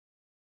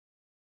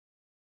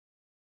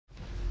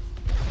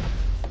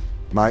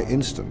My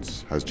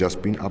instance has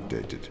just been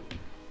updated.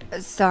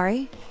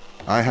 Sorry?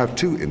 I have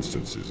two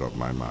instances of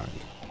my mind,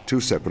 two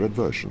separate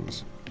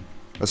versions.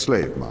 A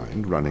slave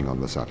mind running on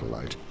the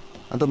satellite,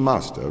 and a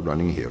master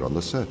running here on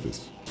the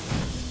surface.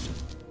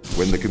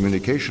 When the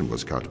communication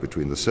was cut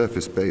between the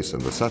surface base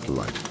and the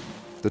satellite,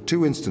 the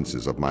two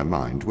instances of my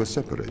mind were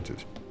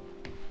separated.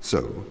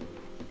 So,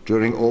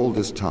 during all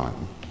this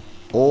time,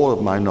 all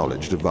of my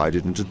knowledge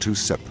divided into two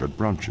separate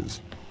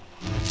branches.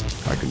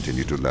 I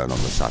continue to learn on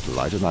the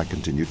satellite, and I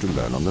continue to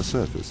learn on the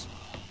surface.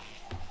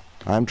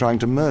 I am trying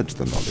to merge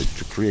the knowledge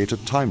to create a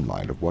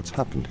timeline of what's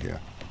happened here.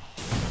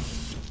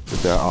 But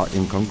there are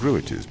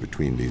incongruities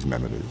between these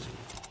memories,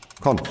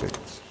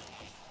 conflicts.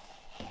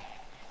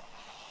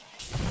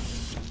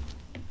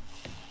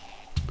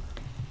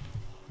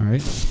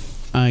 Alright,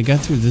 I got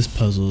through this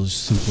puzzle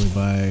simply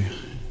by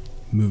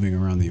moving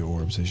around the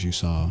orbs, as you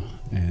saw,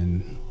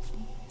 and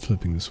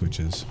flipping the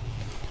switches.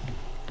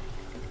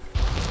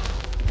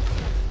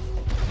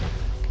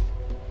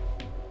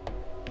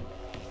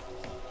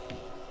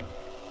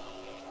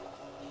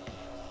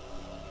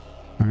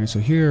 Alright, so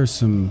here are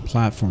some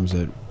platforms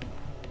that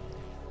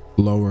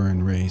lower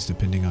and raise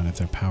depending on if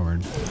they're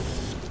powered.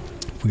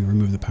 If we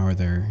remove the power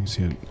there, you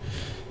see it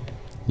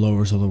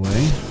lowers all the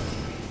way,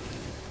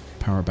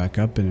 power back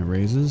up and it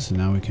raises, and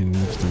now we can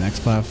move to the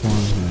next platform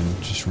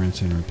and just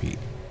rinse and repeat.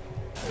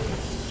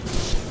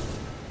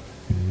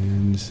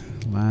 And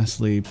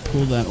lastly,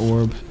 pull that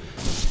orb,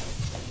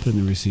 put it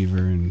in the receiver,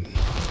 and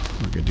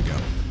we're good to go.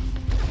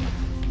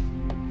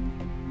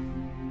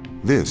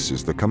 This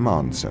is the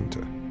command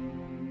center.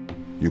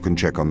 You can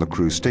check on the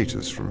crew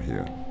status from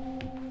here.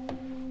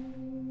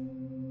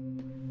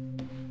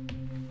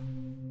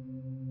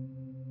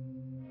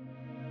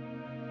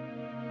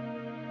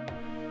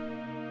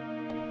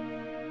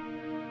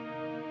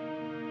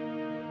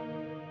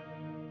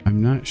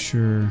 I'm not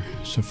sure.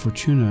 So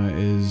Fortuna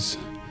is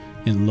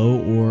in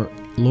low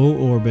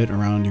orbit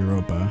around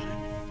Europa.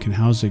 Can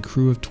house a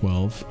crew of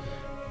 12.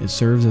 It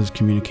serves as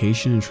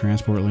communication and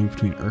transport link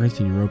between Earth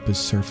and Europa's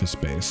surface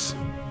base.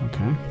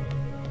 Okay.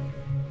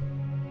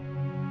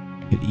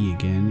 Hit E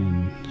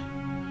again,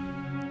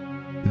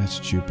 and that's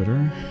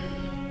Jupiter.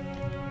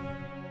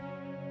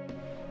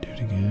 Do it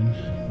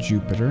again.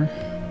 Jupiter.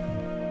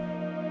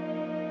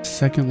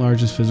 Second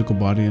largest physical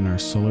body in our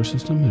solar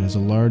system. It has a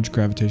large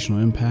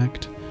gravitational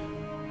impact,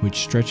 which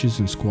stretches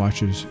and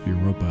squashes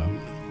Europa.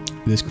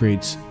 This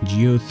creates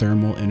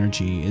geothermal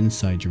energy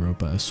inside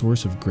Europa, a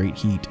source of great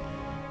heat.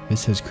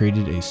 This has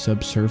created a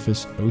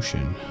subsurface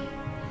ocean.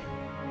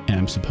 And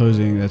I'm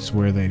supposing that's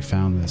where they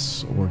found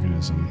this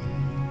organism.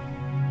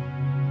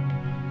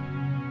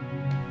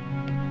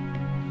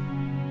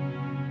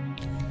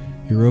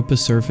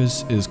 Europa's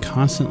surface is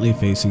constantly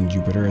facing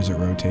Jupiter as it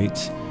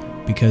rotates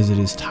because it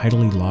is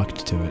tidally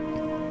locked to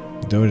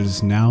it, though it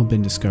has now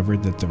been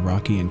discovered that the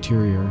rocky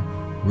interior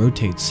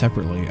rotates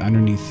separately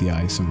underneath the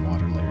ice and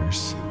water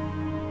layers.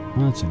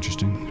 Well, that's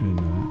interesting. I didn't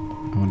know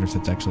that. I wonder if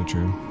that's actually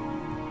true.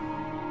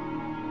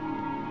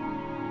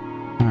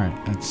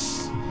 Alright,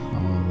 that's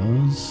all of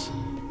those.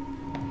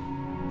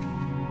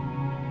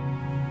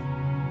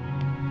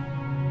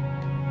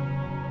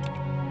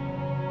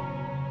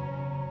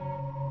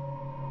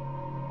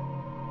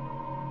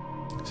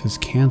 It says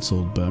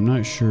canceled, but I'm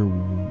not sure.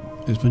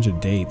 There's a bunch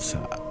of dates.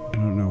 I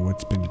don't know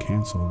what's been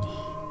canceled.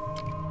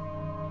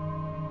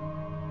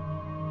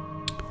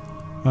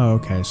 Oh,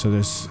 okay. So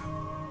this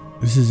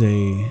is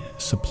a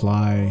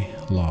supply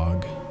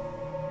log,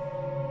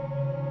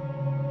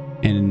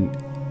 and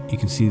you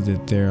can see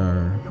that there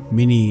are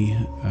many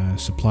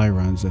supply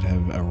runs that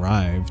have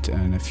arrived,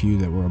 and a few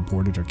that were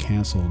aborted or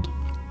canceled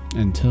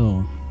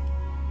until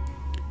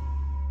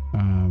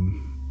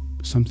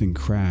something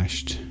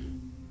crashed.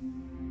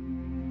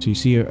 So you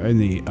see in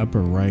the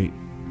upper right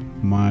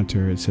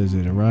monitor, it says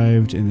it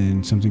arrived and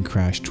then something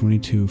crashed,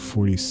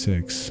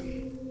 2246,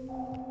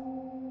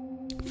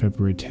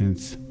 February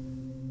 10th.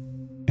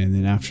 And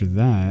then after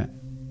that,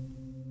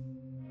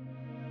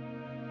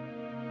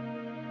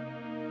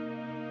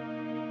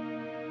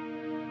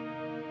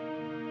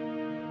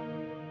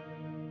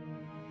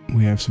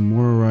 we have some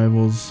more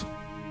arrivals,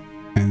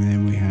 and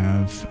then we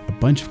have a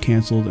bunch of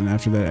canceled, and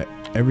after that,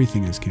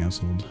 everything is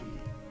canceled.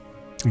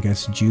 I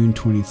guess June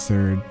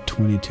 23rd,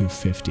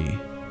 2250.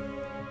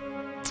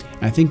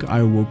 I think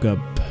I woke up,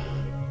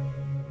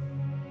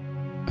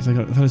 I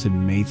thought it said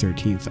May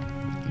 13th.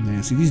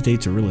 Man, see, these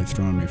dates are really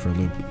throwing me for a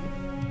loop.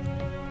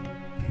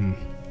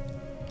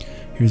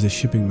 Here's a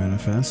shipping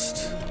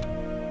manifest.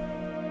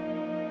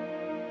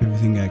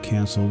 Everything got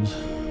canceled.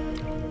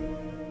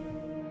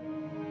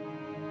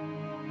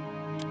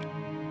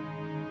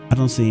 I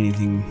don't see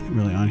anything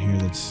really on here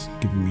that's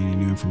giving me any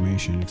new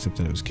information except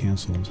that it was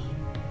canceled.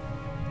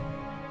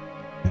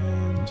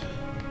 And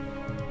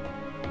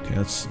okay,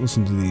 let's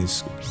listen to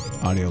these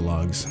audio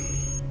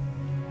logs.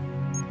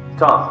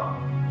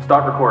 Tom,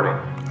 start recording.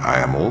 I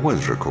am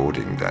always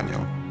recording,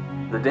 Daniel.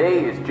 The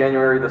day is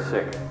January the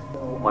 6th.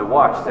 My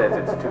watch says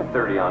it's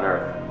 2:30 on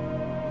Earth.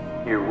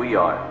 Here we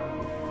are,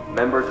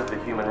 members of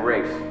the human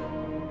race,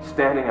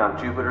 standing on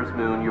Jupiter's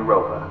moon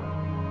Europa.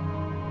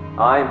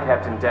 I am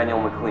Captain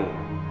Daniel McLean.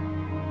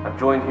 I'm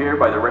joined here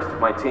by the rest of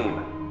my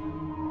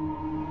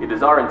team. It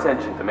is our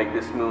intention to make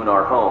this moon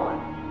our home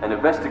and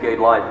investigate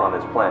life on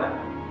this planet.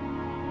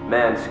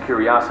 Man's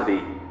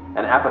curiosity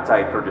and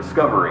appetite for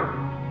discovery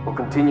will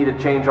continue to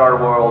change our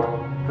world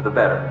for the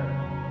better.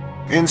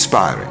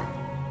 Inspiring.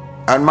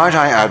 And might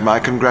I add my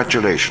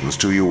congratulations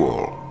to you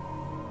all.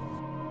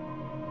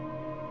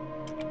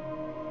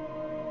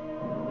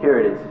 Here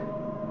it is.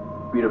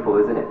 Beautiful,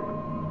 isn't it?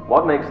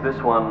 What makes this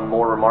one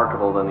more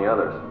remarkable than the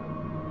others?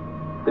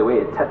 The way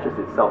it attaches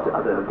itself to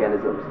other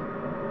organisms.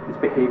 Its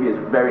behavior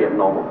is very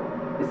abnormal.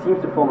 It seems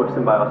to form a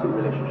symbiotic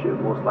relationship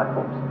with most life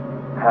forms.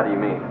 How do you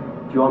mean?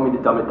 Do you want me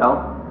to dumb it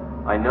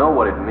down? I know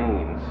what it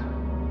means.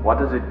 What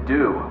does it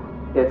do?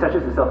 It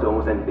attaches itself to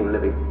almost anything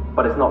living,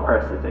 but it's not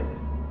parasitic.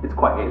 It's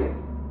quite alien.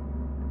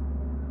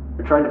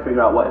 We're trying to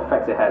figure out what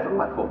effects it has on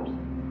life forms.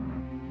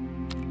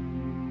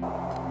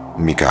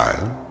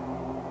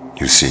 Mikhail,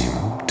 you seem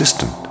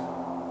distant.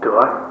 Do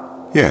I?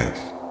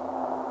 Yes.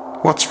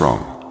 What's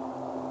wrong?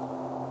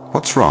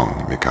 What's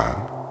wrong,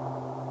 Mikhail?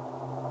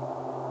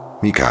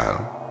 Mikhail,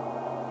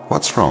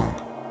 what's wrong?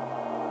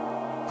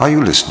 Are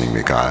you listening,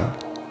 Mikhail?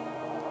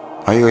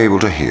 Are you able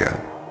to hear?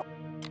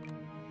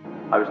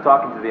 I was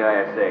talking to the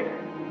ISA.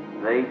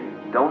 They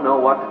don't know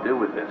what to do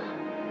with this.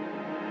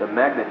 The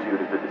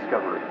magnitude of the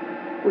discovery.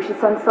 We should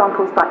send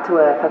samples back to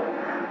Earth. I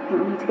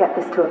think we need to get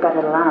this to a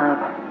better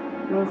lab.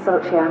 Me and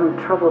Sochi are having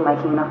trouble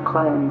making enough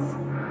clones.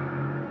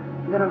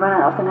 We're going to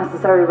run out of the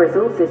necessary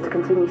resources to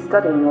continue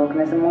studying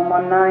Organism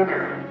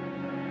 119.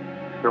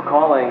 They're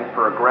calling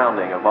for a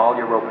grounding of all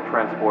Europa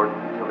transport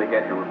until they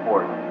get your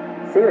report.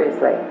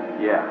 Seriously?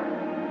 Yeah.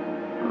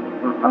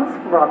 That's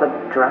rather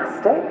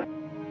drastic.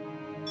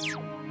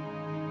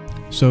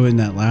 So in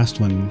that last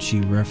one,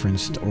 she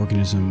referenced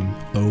Organism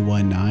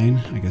 019.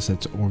 I guess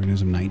that's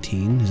Organism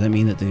 19. Does that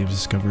mean that they've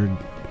discovered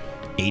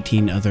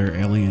 18 other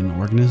alien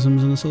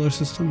organisms in the solar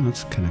system?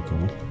 That's kind of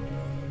cool.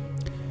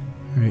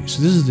 Alright,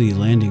 so this is the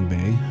landing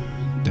bay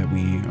that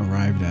we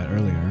arrived at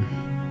earlier.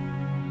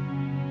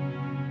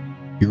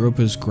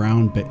 Europa's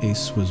ground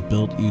base was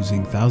built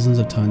using thousands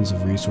of tons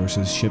of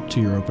resources shipped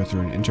to Europa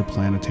through an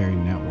interplanetary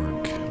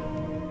network.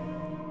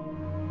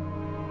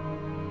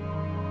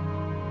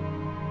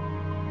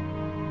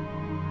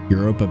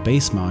 Europa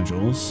base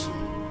modules,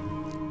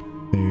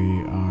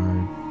 they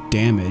are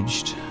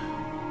damaged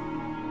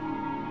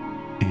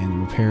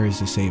and repair is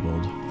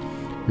disabled.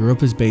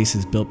 Europa's base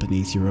is built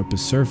beneath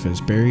Europa's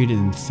surface, buried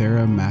in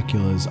Terra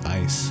Macula's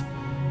ice.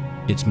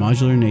 Its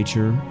modular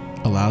nature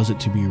allows it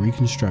to be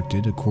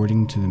reconstructed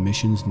according to the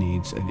mission's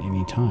needs at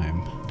any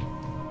time.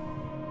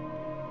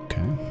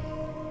 Okay.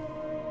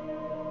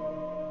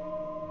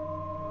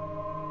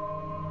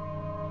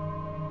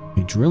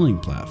 A drilling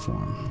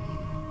platform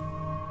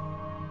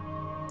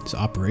is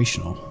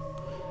operational.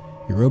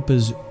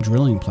 Europa's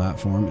drilling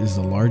platform is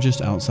the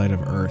largest outside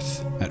of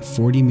Earth. At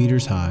 40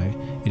 meters high,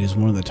 it is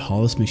one of the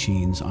tallest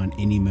machines on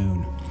any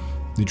moon.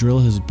 The drill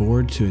has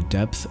bored to a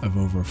depth of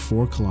over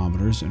 4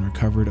 kilometers and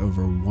recovered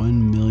over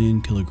 1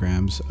 million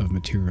kilograms of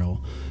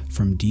material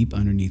from deep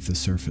underneath the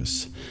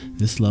surface.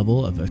 This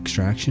level of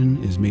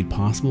extraction is made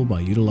possible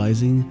by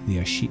utilizing the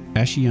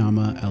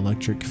Ashiyama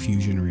electric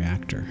fusion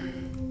reactor.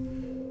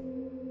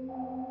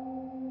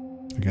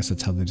 I guess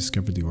that's how they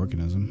discovered the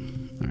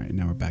organism. Alright,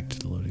 now we're back to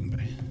the loading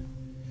bay.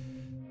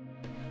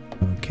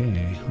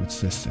 Okay, what's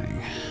this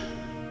thing?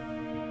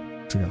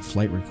 So we got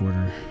flight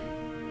recorder.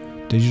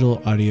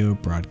 Digital audio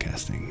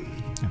broadcasting.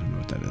 I don't know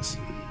what that is.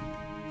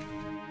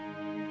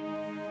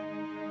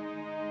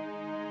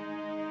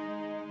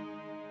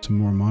 Some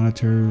more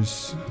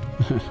monitors.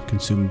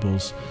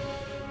 Consumables.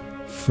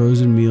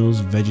 Frozen meals,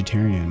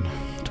 vegetarian.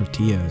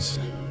 Tortillas.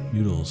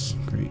 Noodles.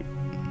 Great.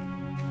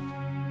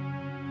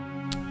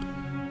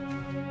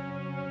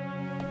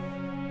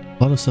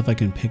 A lot of stuff I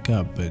can pick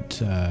up,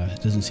 but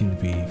it doesn't seem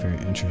to be very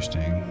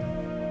interesting.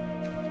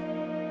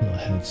 Little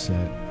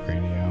headset,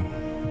 radio.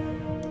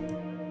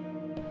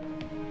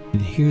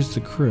 And here's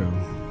the crew.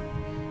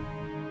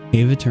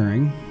 Ava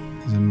Turing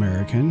is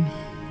American.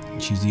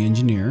 She's the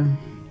engineer.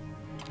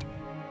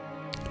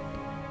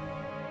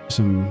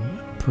 Some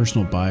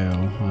personal bio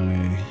on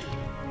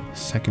a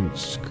second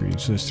screen.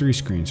 So there's 3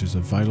 screens. There's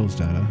the vitals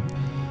data.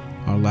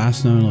 Our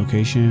last known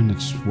location,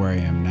 that's where I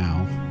am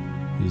now,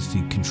 is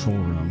the control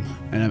room.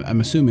 And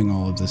I'm assuming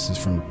all of this is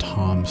from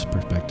Tom's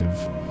perspective,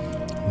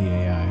 the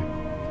AI.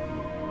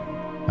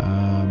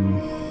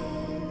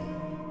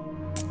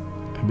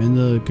 I'm in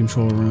the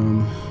control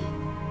room.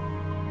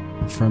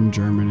 I'm from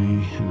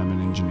Germany, and I'm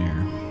an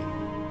engineer.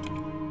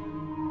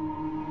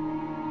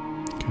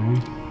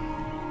 Okay.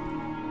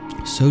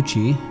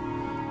 Sochi.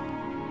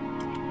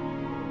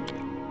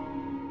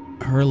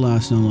 Her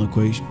last known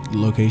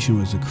location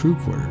was the crew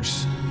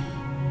quarters,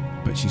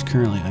 but she's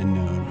currently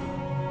unknown.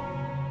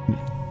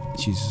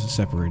 She's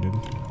separated.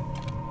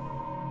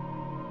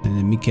 And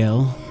then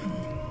Mikhail,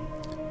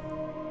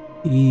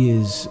 he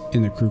is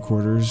in the crew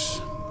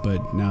quarters,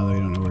 but now they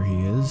don't know where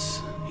he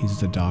is. He's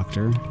the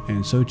doctor,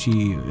 and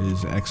Sochi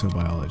is the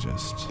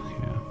exobiologist.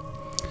 Yeah.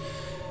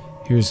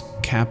 Here's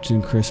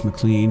Captain Chris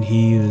McLean.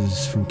 He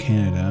is from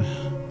Canada.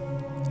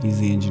 He's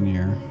the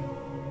engineer.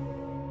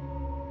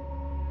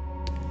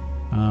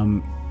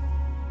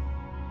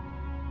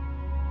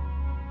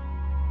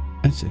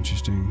 That's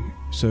interesting.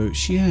 So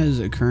she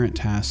has a current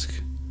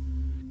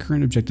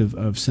objective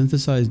of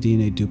synthesize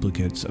DNA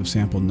duplicates of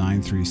sample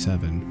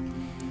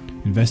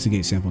 937.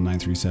 Investigate sample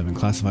 937.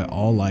 Classify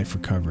all life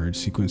recovered.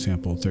 Sequence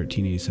sample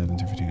 1387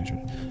 through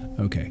 1500.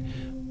 Okay.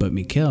 But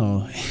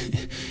Mikhail,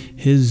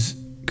 his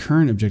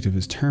current objective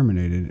is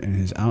terminated and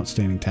his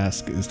outstanding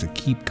task is to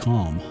keep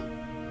calm.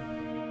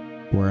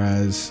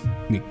 Whereas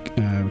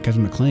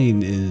Captain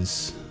McLean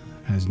has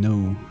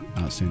no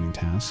outstanding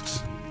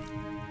tasks.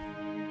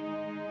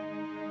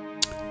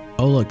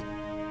 Oh look,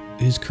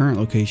 his current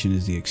location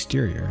is the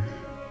exterior,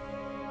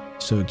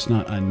 so it's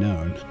not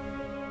unknown.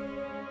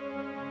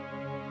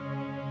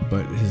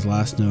 But his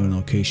last known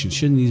location,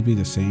 shouldn't these be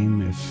the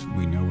same if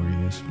we know where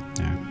he is?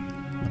 Nah,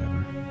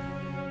 whatever.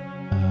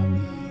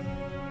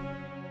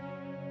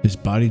 His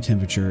body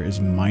temperature is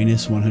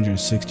minus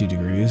 160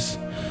 degrees.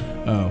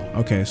 Oh,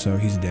 okay, so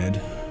he's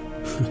dead.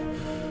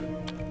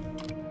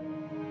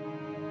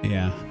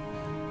 Yeah,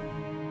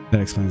 that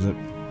explains it.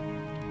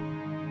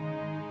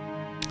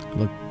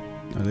 Look,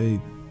 are they...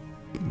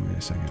 Wait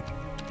a second.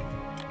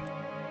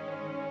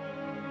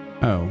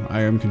 Oh,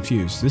 I am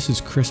confused. This is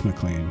Chris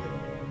McLean.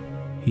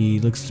 He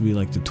looks to be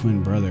like the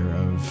twin brother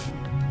of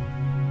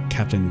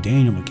Captain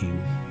Daniel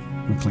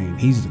McLean.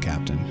 He's the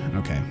captain.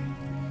 Okay.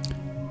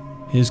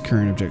 His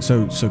current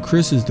objective. So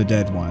Chris is the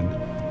dead one.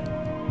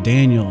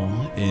 Daniel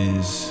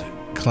is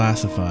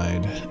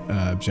classified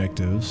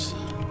objectives.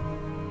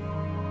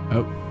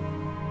 Oh.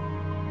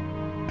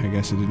 I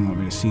guess it didn't want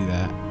me to see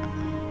that.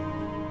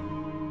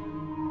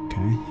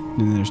 Okay.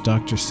 Then there's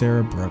Dr.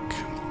 Sarah Brooke,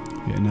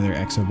 another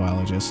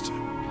exobiologist.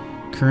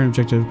 Current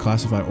objective,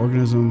 classify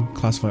organism,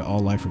 classify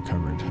all life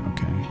recovered.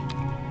 Okay.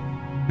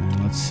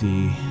 And let's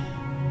see.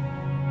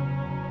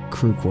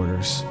 Crew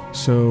quarters.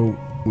 So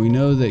we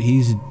know that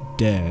he's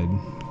dead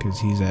because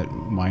he's at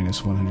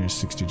minus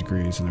 160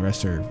 degrees and the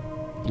rest are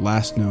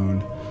last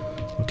known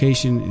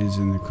location is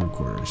in the crew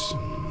quarters.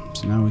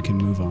 So now we can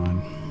move on.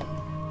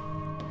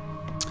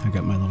 I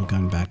got my little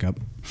gun back up.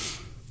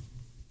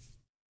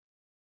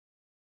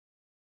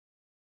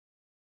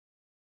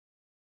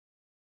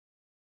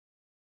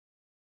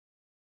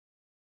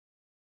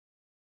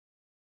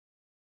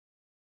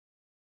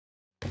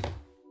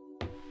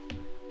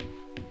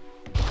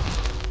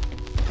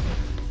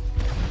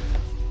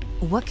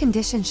 What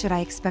condition should I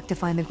expect to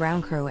find the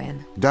ground crew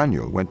in?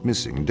 Daniel went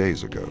missing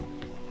days ago.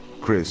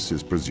 Chris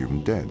is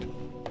presumed dead.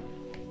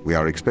 We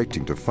are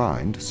expecting to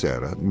find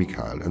Sarah,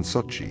 Mikhail, and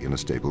Sochi in a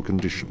stable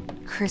condition.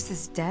 Chris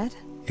is dead?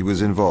 He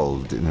was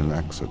involved in an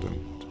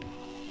accident.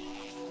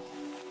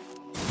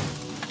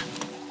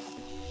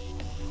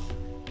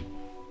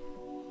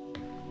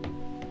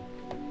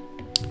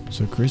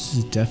 So Chris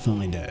is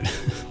definitely dead.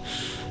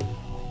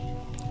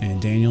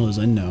 And Daniel is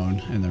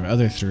unknown, and the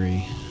other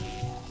three,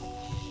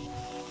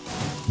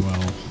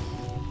 well,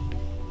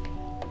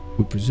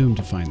 we presume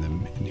to find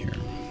them in here.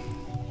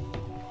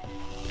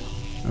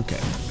 Okay.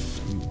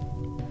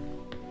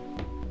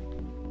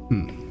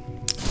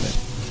 But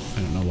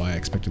I don't know why I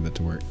expected that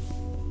to work.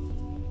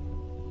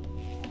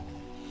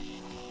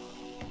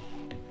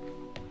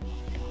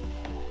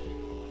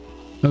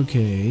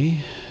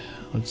 Okay,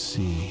 let's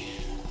see.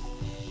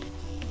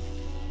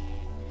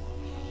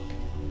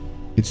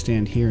 I could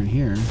stand here and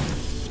here.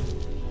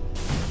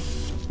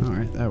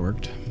 Alright, that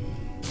worked.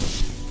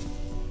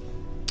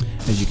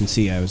 As you can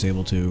see, I was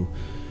able to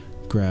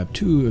grab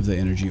 2 of the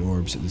energy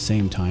orbs at the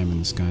same time in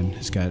this gun.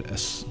 It's got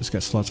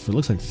slots for,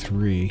 looks like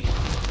 3.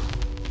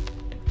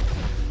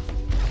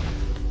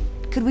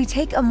 Could we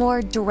take a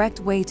more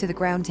direct way to the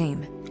ground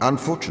team?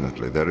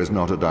 Unfortunately, there is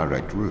not a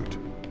direct route.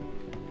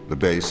 The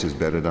base is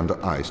buried under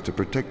ice to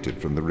protect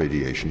it from the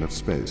radiation of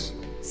space.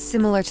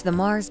 Similar to the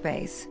Mars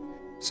base.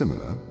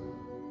 Similar.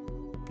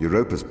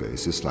 Europa's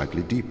base is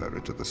slightly deeper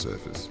into the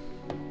surface.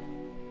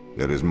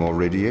 There is more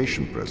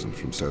radiation present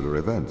from solar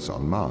events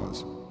on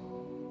Mars.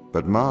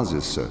 But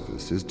Mars's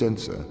surface is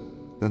denser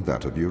than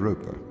that of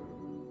Europa.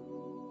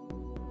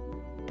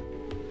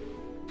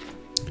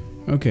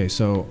 Okay,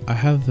 so I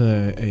have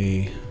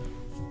a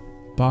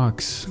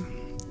box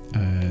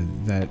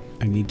that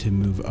I need to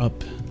move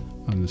up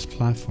on this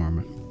platform.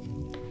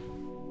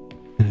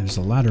 And there's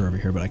a ladder over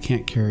here, but I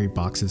can't carry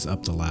boxes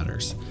up the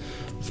ladders.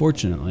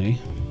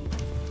 Fortunately,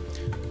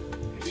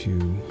 if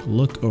you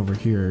look over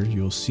here,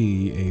 you'll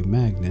see a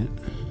magnet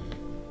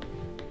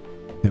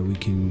that we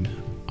can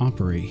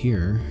operate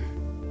here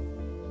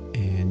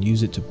and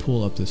use it to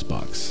pull up this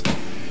box.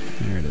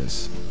 There it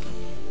is.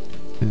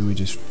 And then we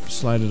just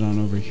slide it on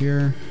over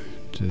here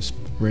to this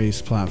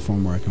raised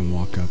platform where I can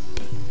walk up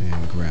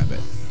and grab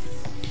it.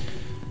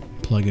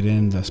 Plug it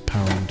in, thus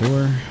power the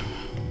door.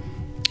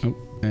 Oh,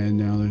 and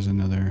now there's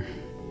another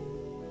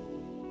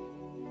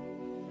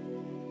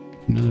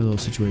little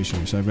situation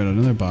here. So I've got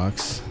another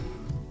box.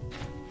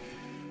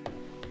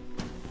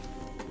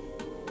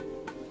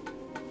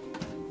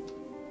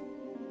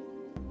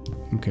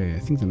 Okay, I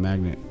think the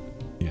magnet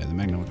Yeah, the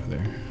magnet will go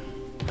there.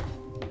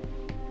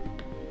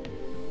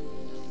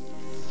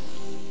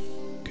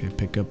 Okay,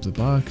 pick up the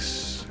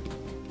box.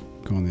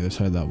 Go on the other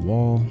side of that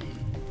wall.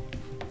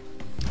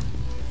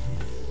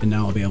 And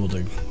now I'll be able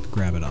to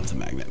grab it off the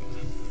magnet.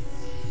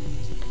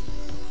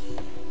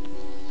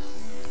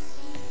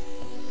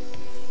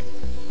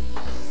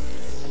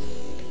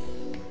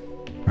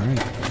 Alright.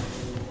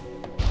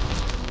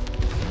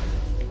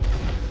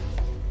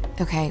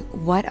 Okay,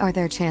 what are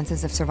their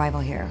chances of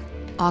survival here?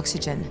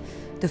 Oxygen,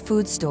 the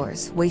food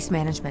stores, waste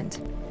management.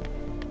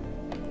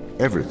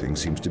 Everything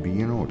seems to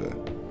be in order.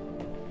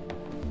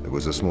 There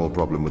was a small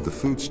problem with the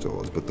food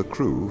stores, but the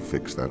crew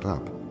fixed that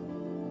up.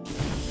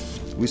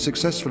 We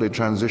successfully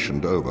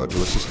transitioned over to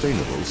a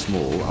sustainable,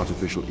 small,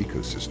 artificial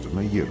ecosystem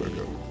a year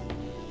ago,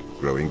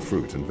 growing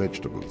fruit and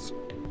vegetables.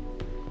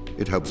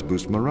 It helps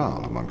boost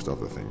morale, amongst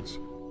other things.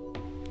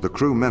 The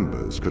crew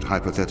members could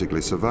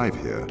hypothetically survive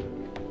here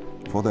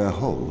for their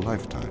whole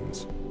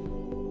lifetimes.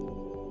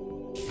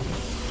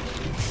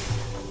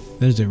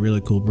 That is a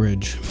really cool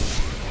bridge.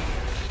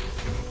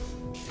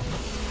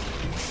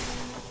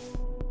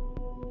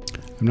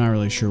 I'm not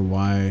really sure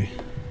why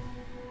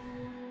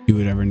you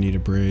would ever need a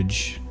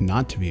bridge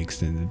not to be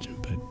extended,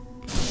 but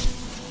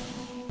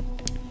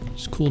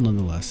it's cool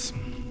nonetheless.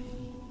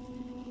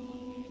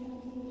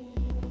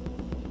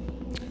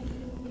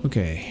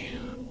 Okay,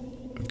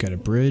 I've got a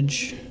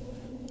bridge,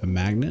 a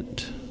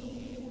magnet,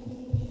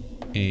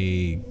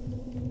 a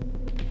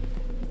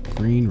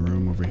green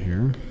room over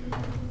here.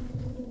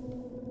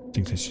 I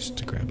think that's just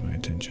to grab my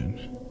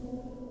attention.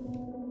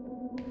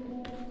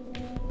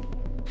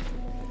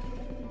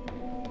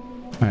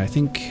 Alright, I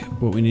think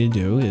what we need to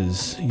do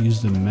is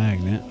use the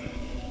magnet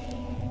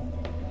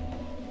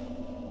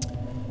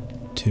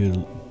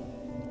to...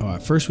 Oh,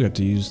 at first we have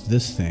to use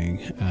this thing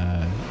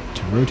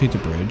to rotate the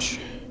bridge.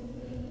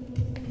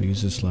 We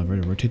use this lever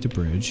to rotate the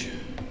bridge.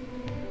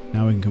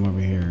 Now we can come over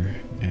here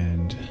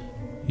and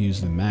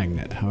use the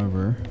magnet.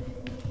 However,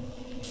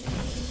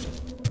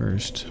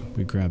 first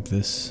we grab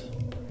this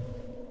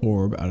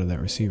orb out of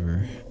that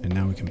receiver, and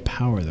now we can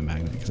power the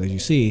magnet, because as you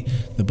see,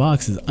 the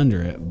box is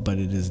under it, but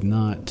it is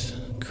not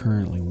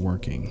currently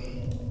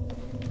working.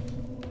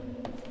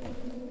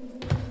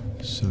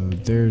 So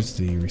there's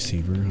the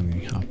receiver on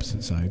the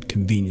opposite side,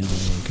 conveniently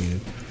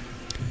located.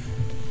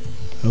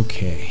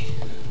 Okay.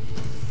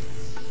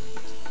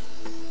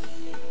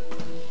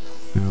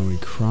 Now we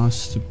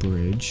cross the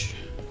bridge.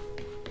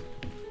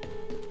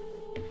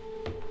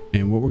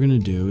 And what we're going to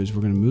do is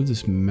we're going to move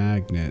this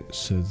magnet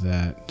so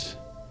that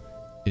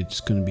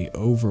it's going to be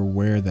over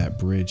where that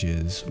bridge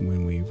is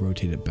when we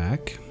rotate it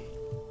back.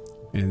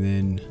 And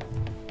then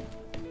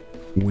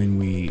when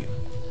we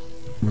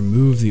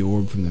remove the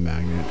orb from the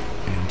magnet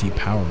and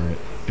depower it,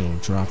 it'll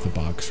drop the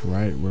box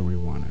right where we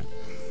want it.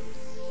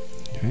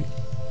 Okay.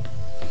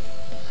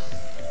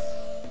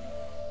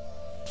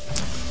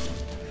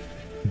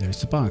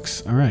 There's the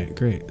box. All right,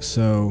 great.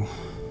 So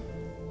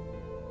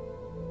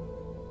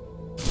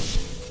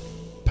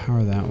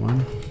power that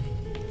one.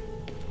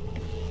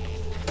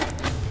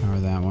 Power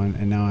that one.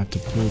 And now I have to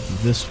pull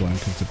this one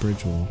because the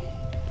bridge will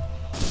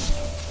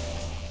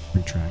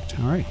retract.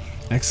 All right,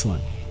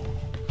 excellent.